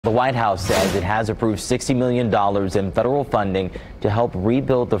The White House says it has approved $60 million in federal funding to help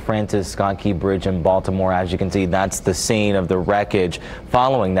rebuild the Francis Scott Key Bridge in Baltimore. As you can see, that's the scene of the wreckage.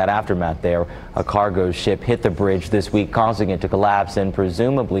 Following that aftermath there, a cargo ship hit the bridge this week, causing it to collapse and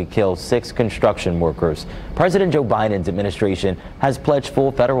presumably kill 6 construction workers. President Joe Biden's administration has pledged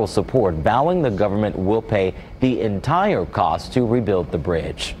full federal support, vowing the government will pay the entire cost to rebuild the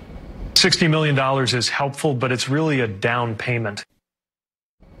bridge. $60 million is helpful, but it's really a down payment.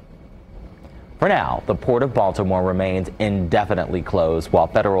 For now, the Port of Baltimore remains indefinitely closed while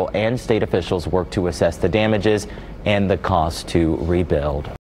federal and state officials work to assess the damages and the cost to rebuild.